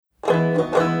Reading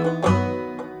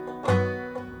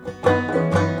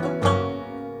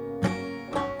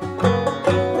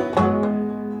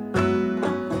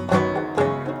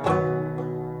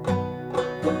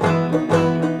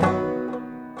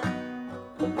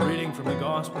from the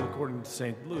Gospel according to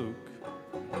St. Luke.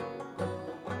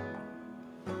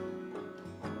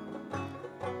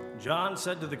 John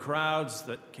said to the crowds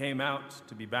that came out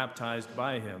to be baptized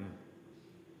by him,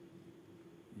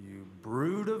 "You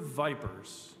brood of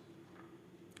vipers,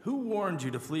 who warned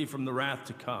you to flee from the wrath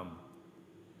to come?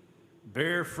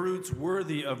 Bear fruits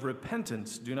worthy of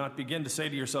repentance. Do not begin to say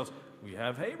to yourselves, 'We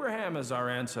have Abraham as our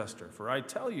ancestor.' For I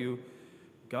tell you,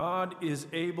 God is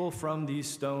able from these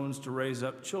stones to raise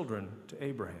up children to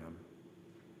Abraham.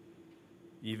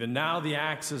 Even now the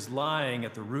axe is lying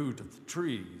at the root of the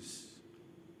trees.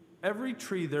 Every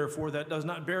tree, therefore, that does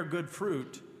not bear good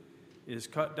fruit is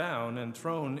cut down and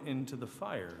thrown into the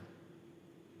fire."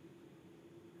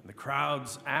 And the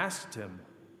crowds asked him,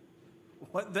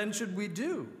 "What then should we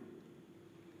do?"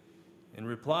 In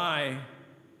reply,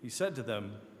 he said to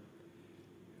them,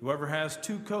 "Whoever has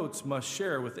 2 coats must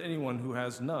share with anyone who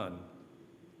has none,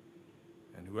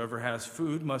 and whoever has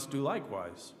food must do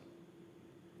likewise."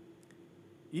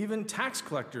 Even tax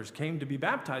collectors came to be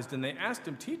baptized, and they asked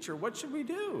him, "Teacher, what should we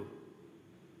do?"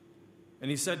 And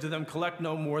he said to them, "Collect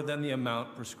no more than the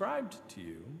amount prescribed to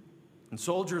you." And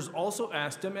soldiers also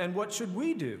asked him, "And what should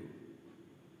we do?"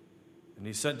 And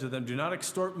he said to them, "Do not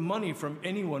extort money from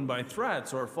anyone by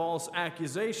threats or false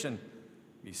accusation.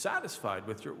 Be satisfied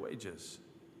with your wages."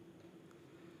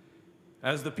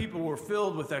 As the people were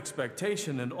filled with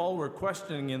expectation and all were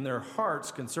questioning in their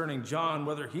hearts concerning John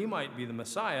whether he might be the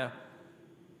Messiah,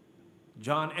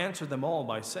 John answered them all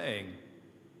by saying,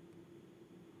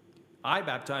 "I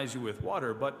baptize you with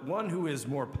water, but one who is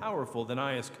more powerful than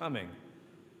I is coming.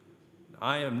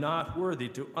 I am not worthy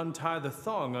to untie the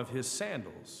thong of his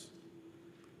sandals.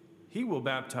 He will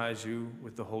baptize you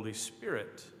with the Holy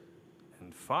Spirit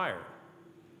and fire.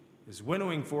 His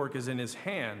winnowing fork is in his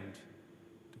hand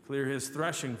to clear his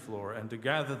threshing floor and to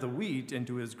gather the wheat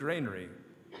into his granary.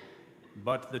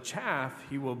 But the chaff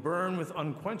he will burn with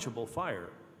unquenchable fire."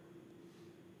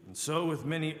 And so with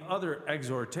many other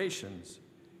exhortations,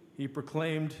 he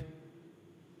proclaimed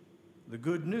the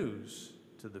good news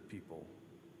to the people.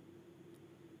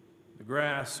 The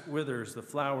grass withers, the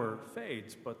flower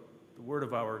fades, but the word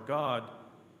of our God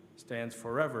stands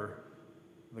forever,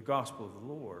 the gospel of the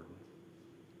Lord.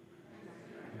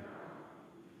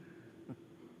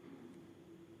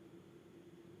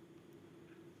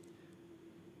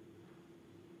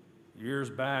 Years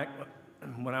back,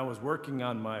 when I was working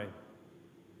on my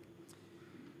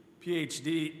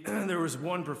PhD, there was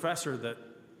one professor that,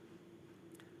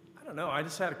 I don't know, I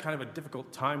just had a kind of a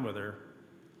difficult time with her,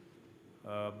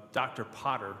 Dr.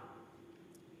 Potter.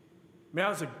 I mean, I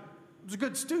was a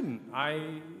good student.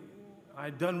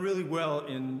 I'd done really well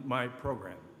in my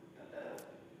program.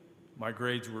 My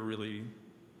grades were really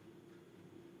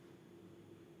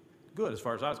good as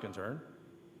far as I was concerned.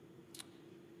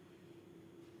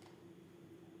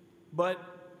 But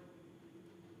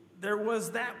there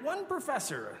was that one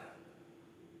professor.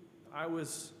 I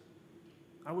was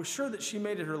sure that she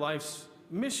made it her life's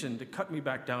mission to cut me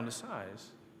back down to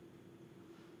size.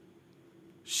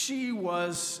 She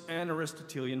was an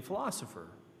Aristotelian philosopher.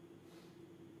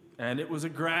 And it was a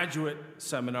graduate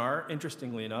seminar,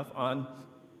 interestingly enough, on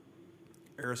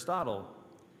Aristotle.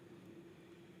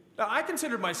 Now, I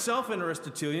considered myself an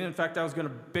Aristotelian. In fact, I was going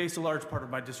to base a large part of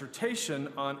my dissertation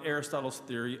on Aristotle's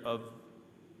theory of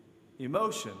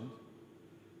emotion.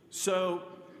 So,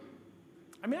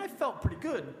 I mean, I felt pretty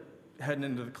good heading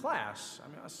into the class. I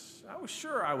mean, I was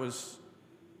sure I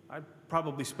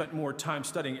probably spent more time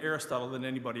studying Aristotle than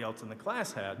anybody else in the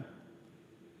class had.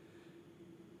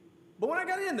 But when I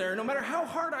got in there, no matter how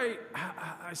hard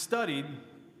I studied,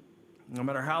 no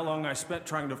matter how long I spent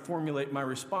trying to formulate my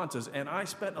responses, and I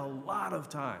spent a lot of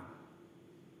time,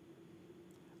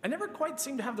 I never quite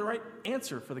seemed to have the right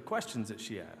answer for the questions that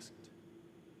she asked.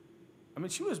 I mean,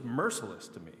 she was merciless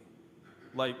to me.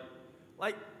 Like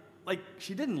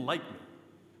she didn't like me.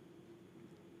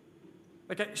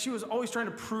 She was always trying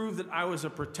to prove that I was a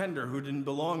pretender who didn't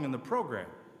belong in the program.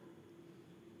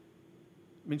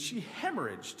 I mean, she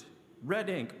hemorrhaged red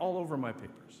ink all over my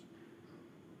papers.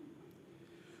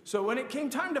 So when it came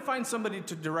time to find somebody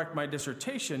to direct my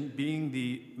dissertation, being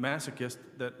the masochist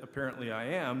that apparently I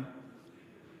am,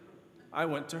 I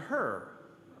went to her.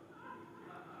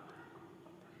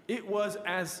 It was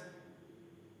as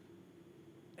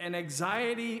an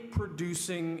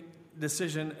anxiety-producing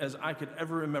decision as I could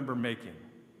ever remember making.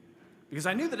 Because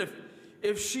I knew that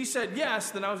if she said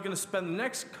yes, then I was going to spend the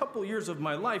next couple years of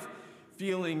my life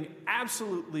feeling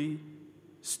absolutely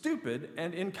stupid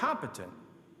and incompetent,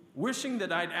 wishing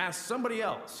that I'd asked somebody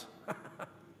else.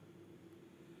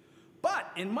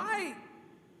 But in my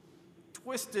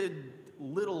twisted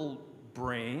little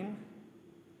brain,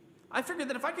 I figured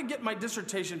that if I could get my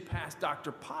dissertation past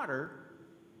Dr. Potter,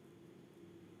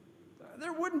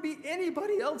 there wouldn't be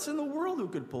anybody else in the world who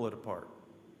could pull it apart.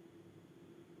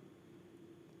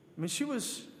 I mean, she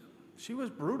was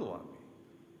brutal on me.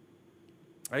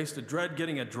 I used to dread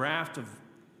getting a draft of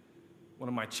one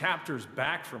of my chapters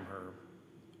back from her.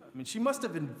 I mean, she must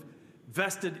have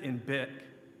invested in Bic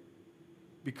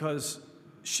because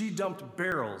she dumped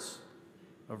barrels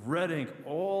of red ink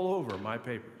all over my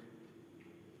papers.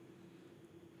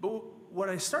 But what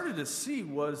I started to see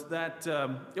was that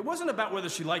it wasn't about whether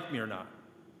she liked me or not.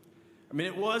 I mean,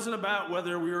 it wasn't about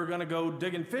whether we were going to go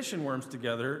digging fishing worms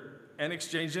together and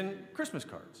exchanging Christmas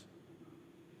cards.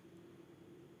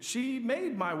 She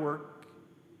made my work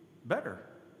better.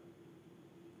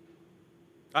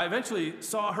 I eventually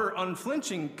saw her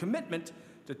unflinching commitment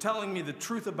to telling me the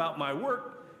truth about my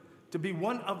work to be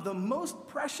one of the most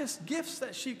precious gifts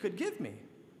that she could give me.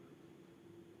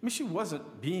 I mean, she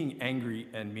wasn't being angry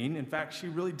and mean. In fact, she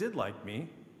really did like me.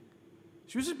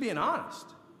 She was just being honest.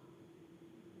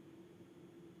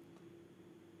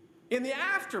 In the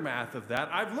aftermath of that,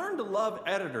 I've learned to love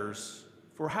editors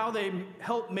for how they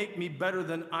help make me better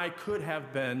than I could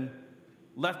have been,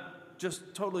 left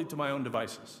just totally to my own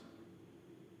devices.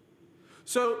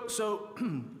 So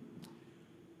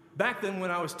back then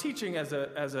when I was teaching as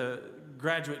a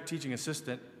graduate teaching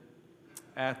assistant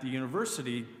at the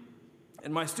university,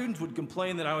 and my students would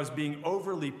complain that I was being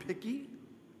overly picky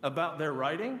about their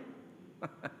writing,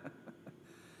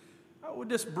 I would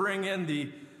just bring in the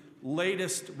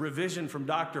latest revision from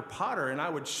Dr. Potter, and I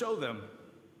would show them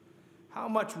how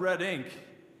much red ink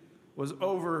was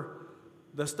over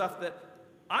the stuff that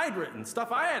I'd written,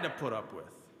 stuff I had to put up with.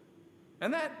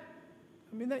 And that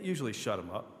usually shut them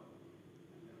up.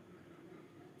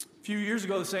 A few years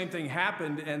ago, the same thing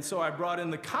happened, and so I brought in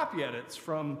the copy edits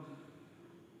from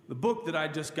the book that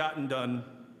I'd just gotten done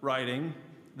writing.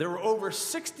 There were over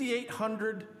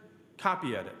 6,800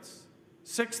 copy edits,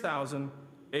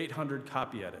 6,800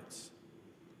 copy edits.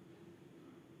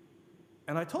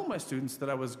 And I told my students that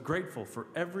I was grateful for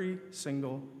every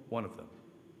single one of them,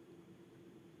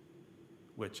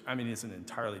 which, isn't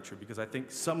entirely true, because I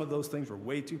think some of those things were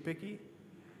way too picky,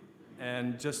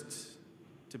 and just,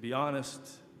 to be honest,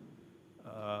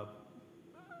 a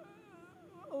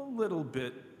little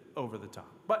bit over the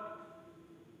top. But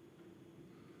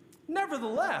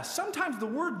nevertheless, sometimes the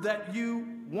word that you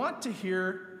want to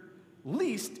hear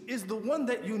least is the one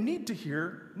that you need to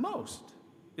hear most,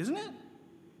 isn't it?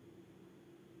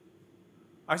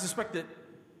 I suspect that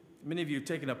many of you have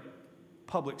taken a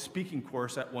public speaking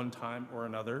course at one time or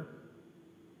another.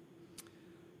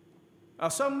 Now,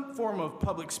 some form of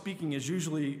public speaking is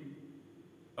usually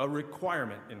a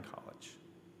requirement in college,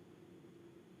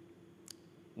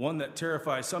 one that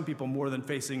terrifies some people more than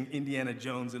facing Indiana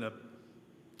Jones in a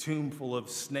tomb full of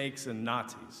snakes and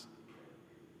Nazis.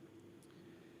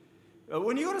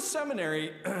 When you go to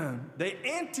seminary, they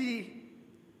ante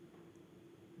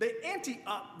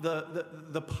up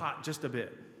the pot just a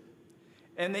bit,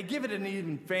 and they give it an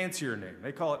even fancier name.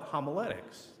 They call it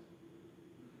homiletics,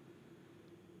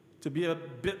 to be a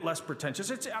bit less pretentious.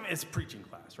 It's a preaching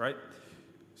class, right?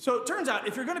 So it turns out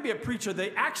if you're going to be a preacher,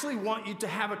 they actually want you to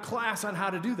have a class on how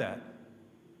to do that.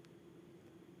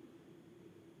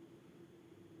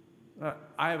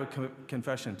 I have a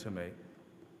confession to make.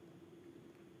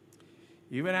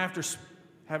 Even after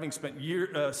having spent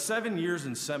 7 years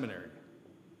in seminary,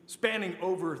 spanning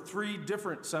over 3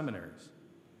 different seminaries,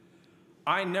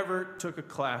 I never took a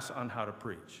class on how to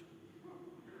preach.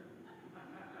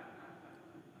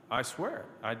 I swear,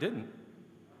 I didn't.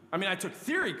 I took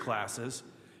theory classes,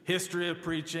 history of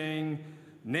preaching,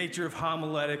 nature of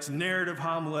homiletics, narrative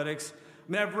homiletics.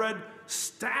 I've read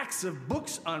stacks of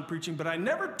books on preaching, but I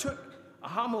never took a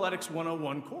Homiletics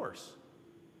 101 course.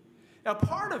 Now,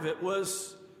 part of it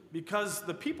was because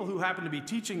the people who happened to be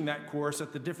teaching that course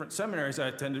at the different seminaries I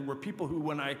attended were people who,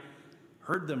 when I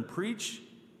heard them preach,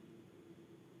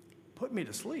 put me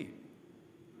to sleep.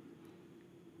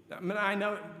 I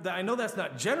know that's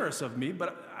not generous of me,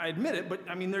 but I admit it, but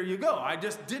there you go. I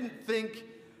just didn't think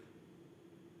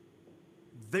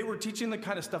they were teaching the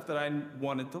kind of stuff that I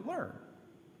wanted to learn.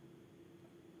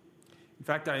 In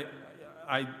fact,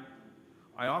 I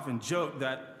often joke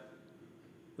that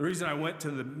the reason I went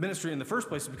to the ministry in the first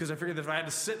place is because I figured that if I had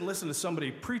to sit and listen to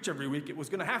somebody preach every week, it was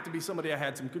going to have to be somebody I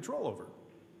had some control over.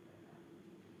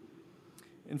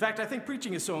 In fact, I think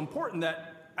preaching is so important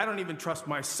that I don't even trust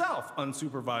myself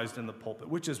unsupervised in the pulpit,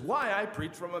 which is why I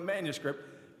preach from a manuscript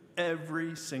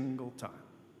every single time.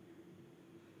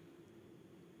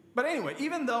 But anyway,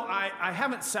 even though I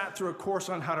haven't sat through a course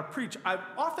on how to preach, I've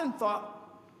often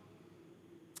thought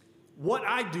what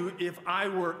I'd do if I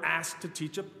were asked to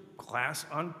teach a class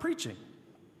on preaching,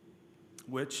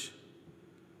 which,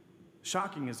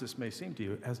 shocking as this may seem to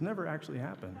you, has never actually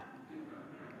happened.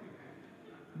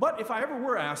 But if I ever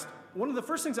were asked, one of the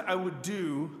first things that I would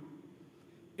do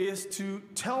is to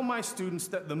tell my students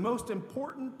that the most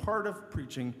important part of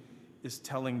preaching is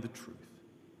telling the truth.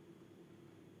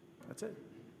 That's it.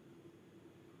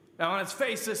 Now, on its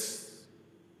face, this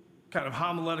kind of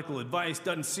homiletical advice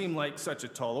doesn't seem like such a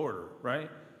tall order,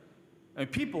 right?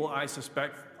 And people, I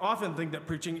suspect, often think that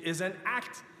preaching is an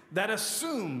act that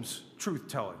assumes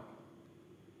truth-telling.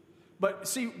 But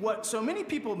see, what so many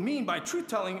people mean by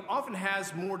truth-telling often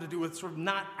has more to do with sort of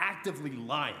not actively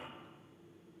lying.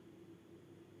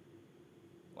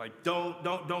 Like,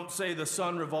 don't say the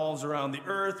sun revolves around the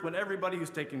earth when everybody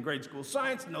who's taken grade school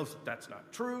science knows that's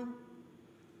not true.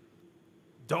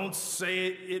 Don't say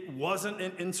it wasn't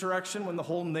an insurrection when the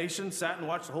whole nation sat and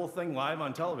watched the whole thing live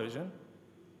on television.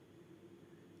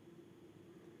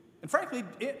 And frankly,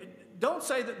 don't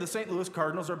say that the St. Louis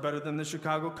Cardinals are better than the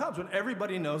Chicago Cubs when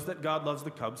everybody knows that God loves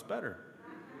the Cubs better.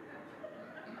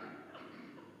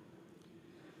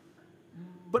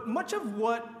 But much of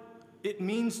what it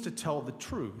means to tell the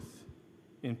truth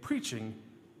in preaching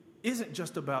isn't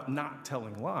just about not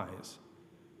telling lies.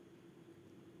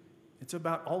 It's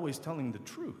about always telling the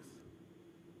truth.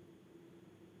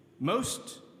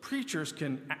 Most preachers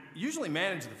can usually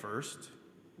manage the first,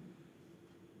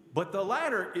 but the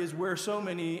latter is where so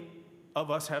many of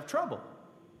us have trouble.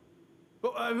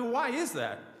 Well, I mean, why is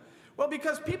that? Well,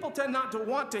 because people tend not to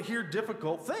want to hear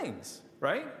difficult things,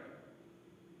 right?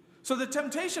 So the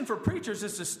temptation for preachers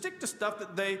is to stick to stuff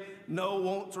that they know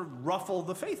won't sort of ruffle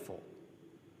the faithful.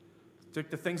 Stick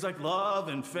to things like love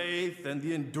and faith and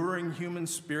the enduring human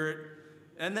spirit,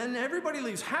 and then everybody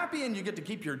leaves happy and you get to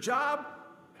keep your job.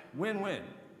 Win-win.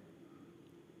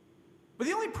 But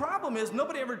the only problem is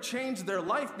nobody ever changed their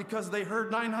life because they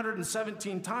heard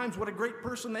 917 times what a great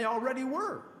person they already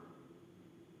were.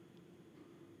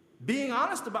 Being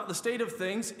honest about the state of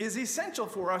things is essential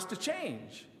for us to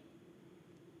change.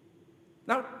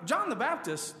 Now, John the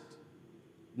Baptist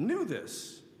knew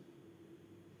this.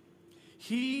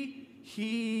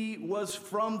 He was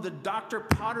from the Dr.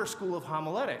 Potter School of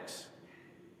Homiletics.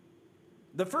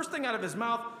 The first thing out of his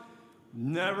mouth,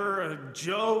 never a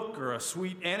joke or a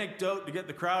sweet anecdote to get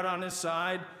the crowd on his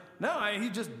side. No, he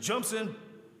just jumps in,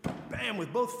 bam,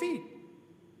 with both feet.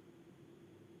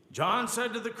 John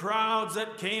said to the crowds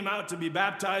that came out to be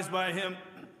baptized by him,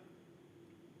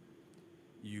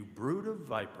 "You brood of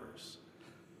vipers,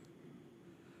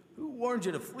 who warned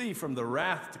you to flee from the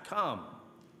wrath to come?"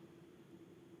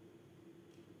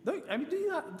 Do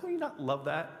you not love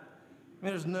that? I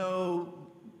mean, there's no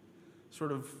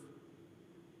sort of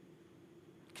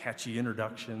catchy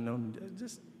introduction, no,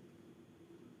 just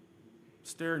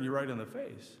staring you right in the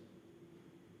face.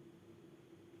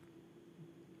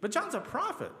 But John's a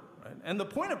prophet, right? And the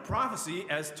point of prophecy,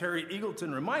 as Terry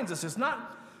Eagleton reminds us, is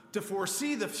not to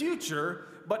foresee the future,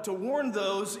 but to warn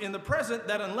those in the present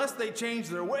that unless they change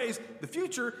their ways, the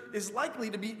future is likely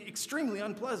to be extremely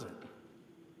unpleasant.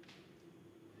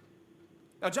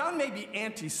 Now, John may be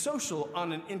antisocial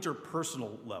on an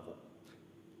interpersonal level.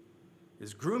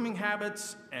 His grooming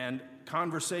habits and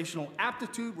conversational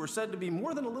aptitude were said to be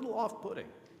more than a little off-putting.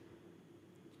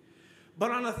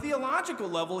 But on a theological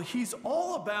level, he's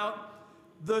all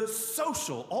about the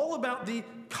social, all about the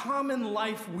common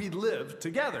life we live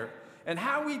together and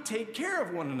how we take care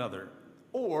of one another,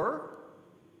 or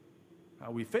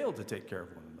how we fail to take care of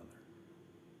one another.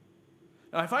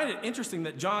 Now, I find it interesting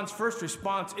that John's first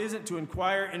response isn't to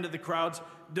inquire into the crowd's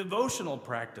devotional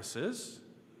practices.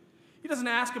 He doesn't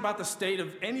ask about the state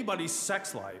of anybody's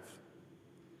sex life.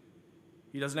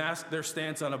 He doesn't ask their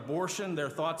stance on abortion, their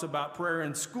thoughts about prayer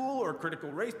in school, or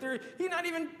critical race theory. He's not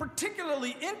even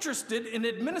particularly interested in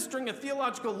administering a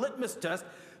theological litmus test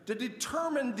to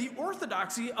determine the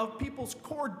orthodoxy of people's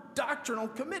core doctrinal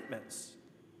commitments.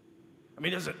 I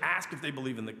mean, he doesn't ask if they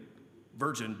believe in the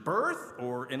virgin birth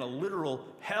or in a literal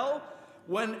hell.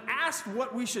 When asked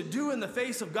what we should do in the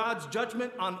face of God's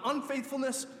judgment on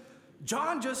unfaithfulness,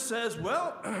 John just says,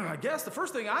 well, I guess the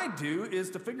first thing I do is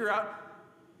to figure out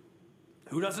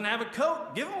who doesn't have a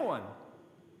coat, give him one.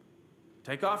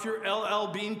 Take off your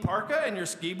LL Bean parka and your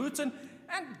ski boots and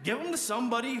give them to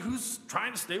somebody who's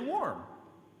trying to stay warm.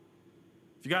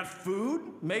 If you got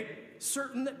food, make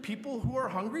certain that people who are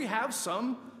hungry have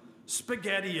some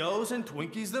SpaghettiOs and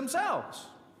Twinkies themselves.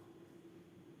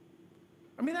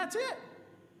 I mean, that's it.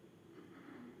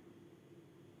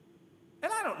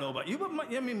 And I don't know about you, but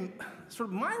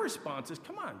my response is,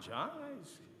 come on, John,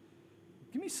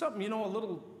 give me something, a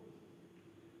little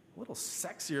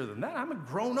sexier than that. I'm a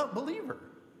grown-up believer.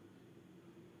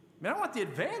 I want the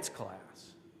advanced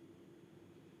class.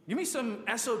 Give me some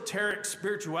esoteric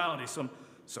spirituality, some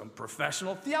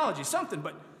professional theology, something.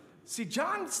 But see,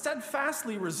 John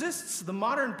steadfastly resists the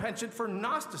modern penchant for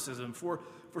Gnosticism, for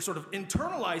sort of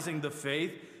internalizing the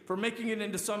faith, for making it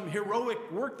into some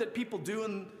heroic work that people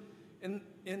do in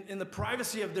the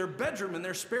privacy of their bedroom in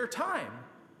their spare time,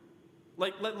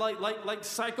 like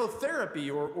psychotherapy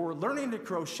or learning to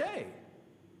crochet.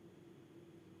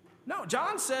 No,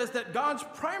 John says that God's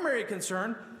primary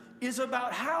concern is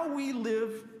about how we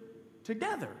live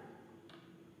together.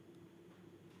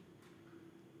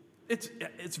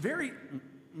 It's very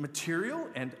material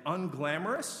and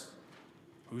unglamorous.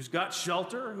 Who's got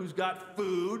shelter? Who's got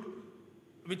food?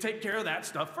 We take care of that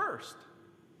stuff first.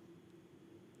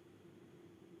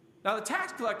 Now, the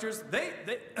tax collectors,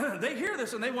 they hear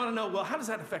this and they want to know, well, how does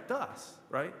that affect us,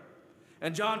 right?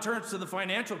 And John turns to the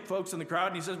financial folks in the crowd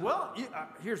and he says, well,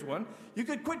 here's one. You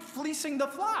could quit fleecing the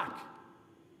flock.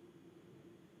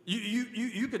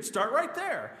 You could start right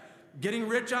there. Getting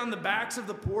rich on the backs of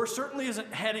the poor certainly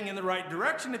isn't heading in the right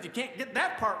direction. If you can't get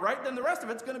that part right, then the rest of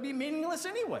it's going to be meaningless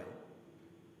anyway.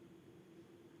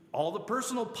 All the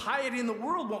personal piety in the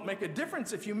world won't make a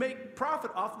difference if you make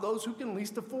profit off those who can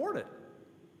least afford it.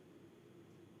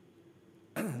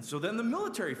 So then the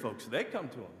military folks, they come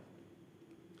to him.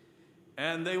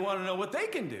 And they want to know what they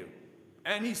can do.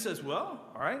 And he says, well,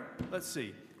 all right, let's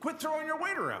see. Quit throwing your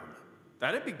weight around.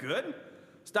 That'd be good.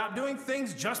 Stop doing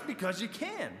things just because you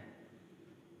can.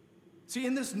 See,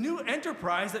 in this new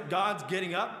enterprise that God's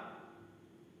getting up,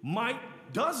 might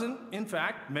doesn't, in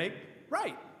fact, make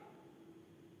right.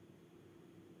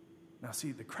 Now,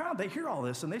 see, the crowd, they hear all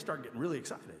this and they start getting really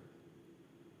excited.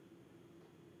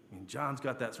 I mean, John's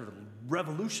got that sort of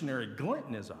revolutionary glint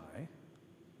in his eye.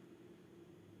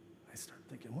 I start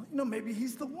thinking, well, maybe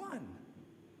he's the one.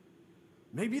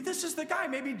 Maybe this is the guy.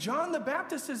 Maybe John the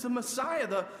Baptist is the Messiah,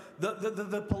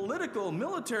 the political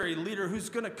military leader who's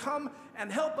going to come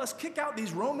and help us kick out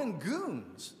these Roman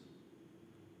goons.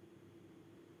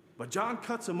 But John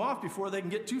cuts him off before they can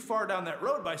get too far down that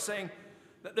road by saying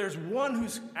that there's one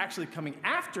who's actually coming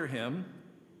after him,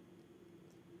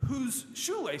 whose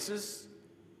shoelaces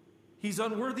he's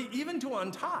unworthy even to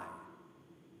untie.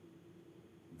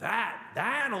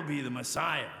 That'll be the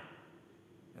Messiah.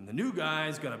 And the new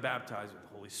guy's going to baptize with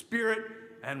the Holy Spirit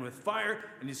and with fire,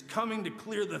 and he's coming to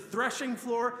clear the threshing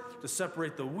floor, to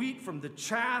separate the wheat from the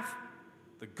chaff,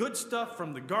 the good stuff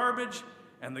from the garbage,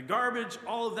 and the garbage,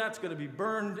 all of that's going to be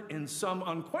burned in some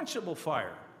unquenchable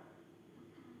fire.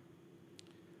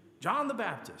 John the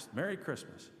Baptist, Merry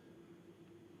Christmas.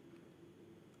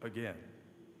 Again.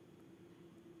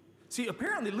 See,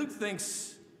 apparently Luke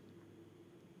thinks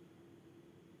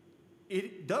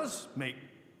it does make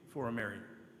for a Merry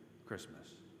Christmas.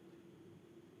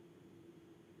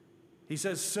 He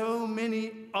says, so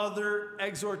many other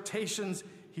exhortations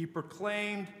he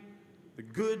proclaimed the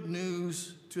good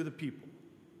news to the people.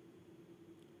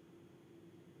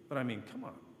 But I mean, come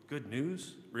on, good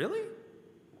news? Really?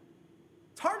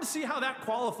 It's hard to see how that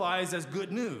qualifies as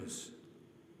good news,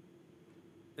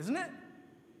 isn't it?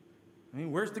 I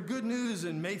mean, where's the good news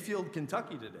in Mayfield,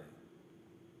 Kentucky today?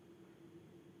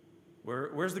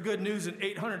 Where's the good news in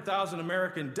 800,000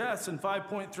 American deaths and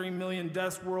 5.3 million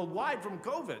deaths worldwide from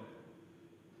COVID?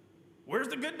 Where's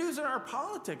the good news in our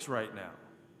politics right now?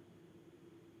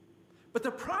 But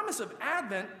the promise of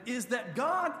Advent is that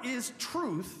God is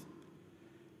truth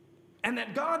and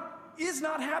that God is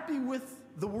not happy with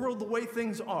the world the way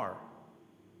things are.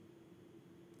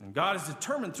 And God is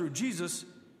determined through Jesus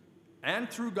and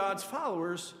through God's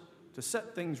followers to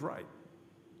set things right.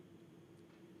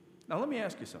 Now, let me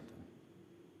ask you something.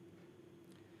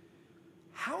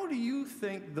 How do you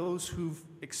think those who've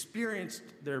experienced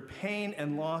their pain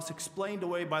and loss explained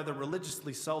away by the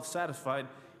religiously self-satisfied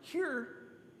hear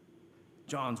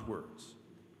John's words?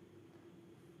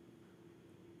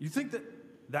 You think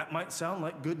that might sound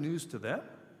like good news to them?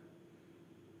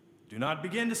 Do not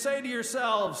begin to say to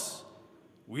yourselves,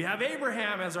 we have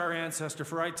Abraham as our ancestor,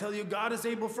 for I tell you, God is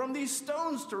able from these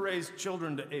stones to raise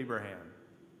children to Abraham.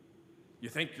 You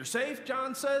think you're safe,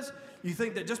 John says? You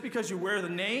think that just because you wear the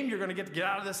name, you're going to get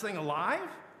out of this thing alive?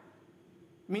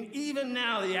 I mean, even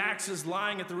now the axe is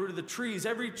lying at the root of the trees.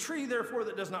 Every tree, therefore,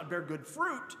 that does not bear good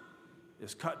fruit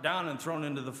is cut down and thrown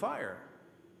into the fire.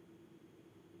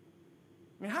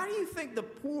 I mean, how do you think the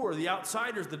poor, the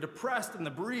outsiders, the depressed, and the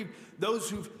bereaved, those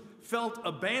who've felt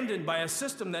abandoned by a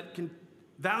system that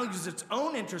values its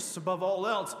own interests above all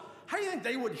else, how do you think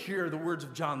they would hear the words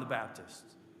of John the Baptist?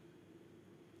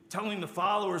 Telling the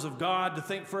followers of God to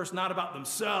think first not about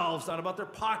themselves, not about their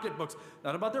pocketbooks,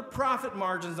 not about their profit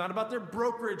margins, not about their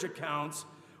brokerage accounts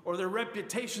or their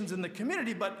reputations in the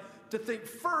community, but to think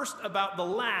first about the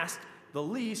last, the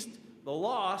least, the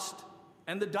lost,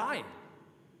 and the dying.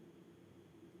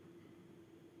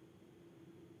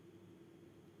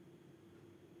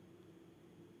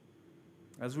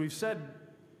 As we've said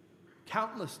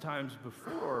countless times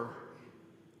before,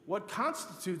 what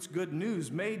constitutes good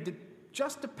news may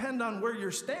just depend on where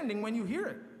you're standing when you hear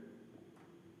it.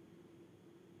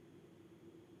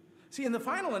 See, in the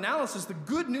final analysis, the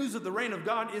good news of the reign of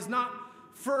God is not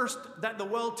first that the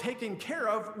well taken care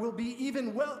of will be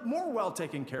even more well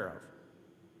taken care of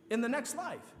in the next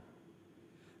life.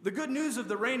 The good news of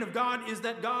the reign of God is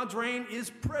that God's reign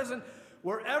is present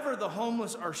wherever the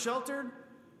homeless are sheltered,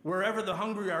 wherever the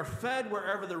hungry are fed,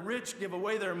 wherever the rich give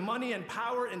away their money and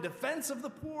power in defense of the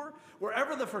poor,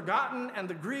 wherever the forgotten and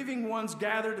the grieving ones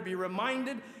gather to be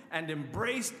reminded and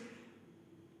embraced,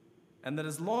 and that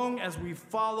as long as we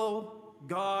follow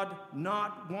God,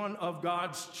 not one of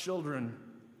God's children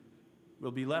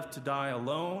will be left to die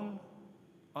alone,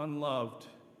 unloved,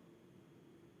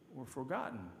 or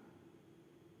forgotten.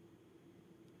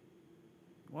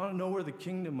 You want to know where the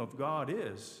kingdom of God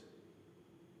is?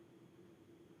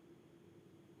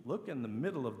 Look in the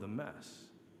middle of the mess.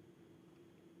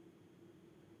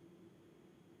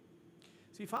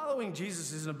 See, following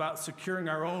Jesus isn't about securing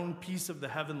our own piece of the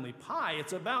heavenly pie.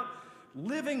 It's about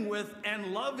living with and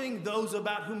loving those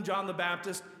about whom John the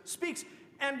Baptist speaks,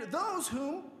 and those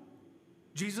whom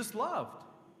Jesus loved.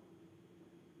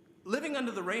 Living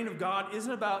under the reign of God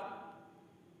isn't about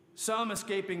some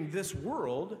escaping this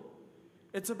world.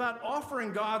 It's about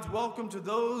offering God's welcome to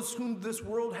those whom this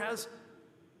world has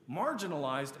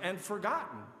marginalized and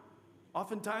forgotten,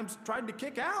 oftentimes tried to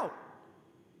kick out.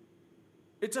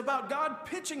 It's about God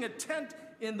pitching a tent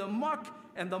in the muck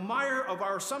and the mire of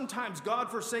our sometimes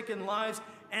God-forsaken lives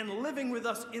and living with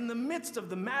us in the midst of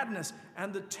the madness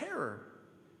and the terror.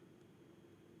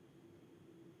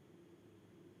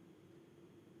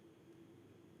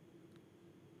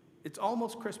 It's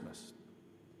almost Christmas.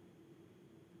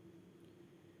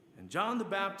 And John the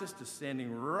Baptist is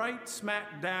standing right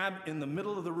smack dab in the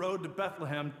middle of the road to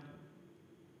Bethlehem,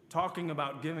 talking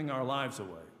about giving our lives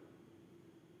away.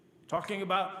 Talking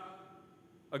about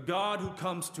a God who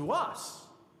comes to us,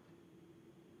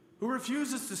 who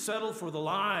refuses to settle for the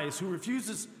lies, who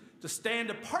refuses to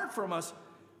stand apart from us,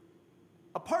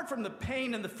 apart from the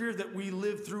pain and the fear that we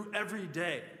live through every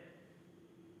day.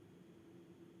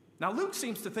 Now, Luke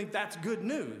seems to think that's good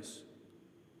news.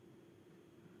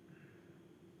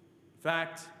 In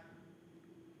fact,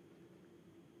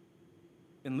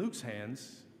 in Luke's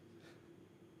hands,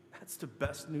 that's the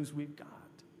best news we've got.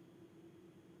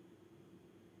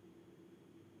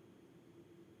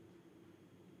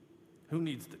 Who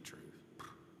needs the truth?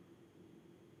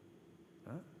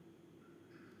 Huh?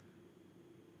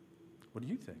 What do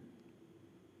you think?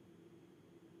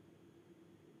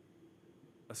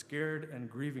 A scared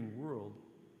and grieving world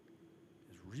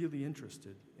is really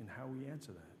interested in how we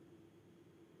answer that.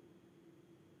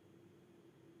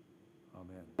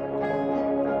 Amen.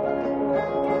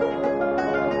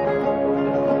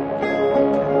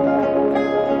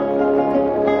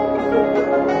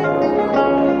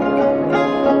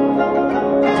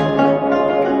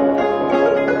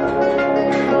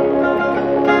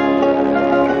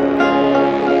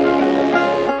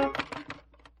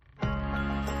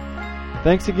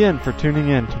 Thanks again for tuning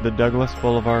in to the Douglas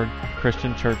Boulevard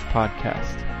Christian Church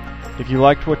podcast. If you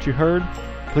liked what you heard,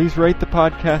 please rate the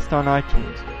podcast on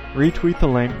iTunes, retweet the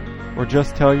link, or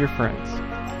just tell your friends.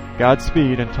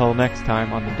 Godspeed until next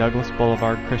time on the Douglas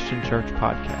Boulevard Christian Church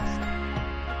podcast.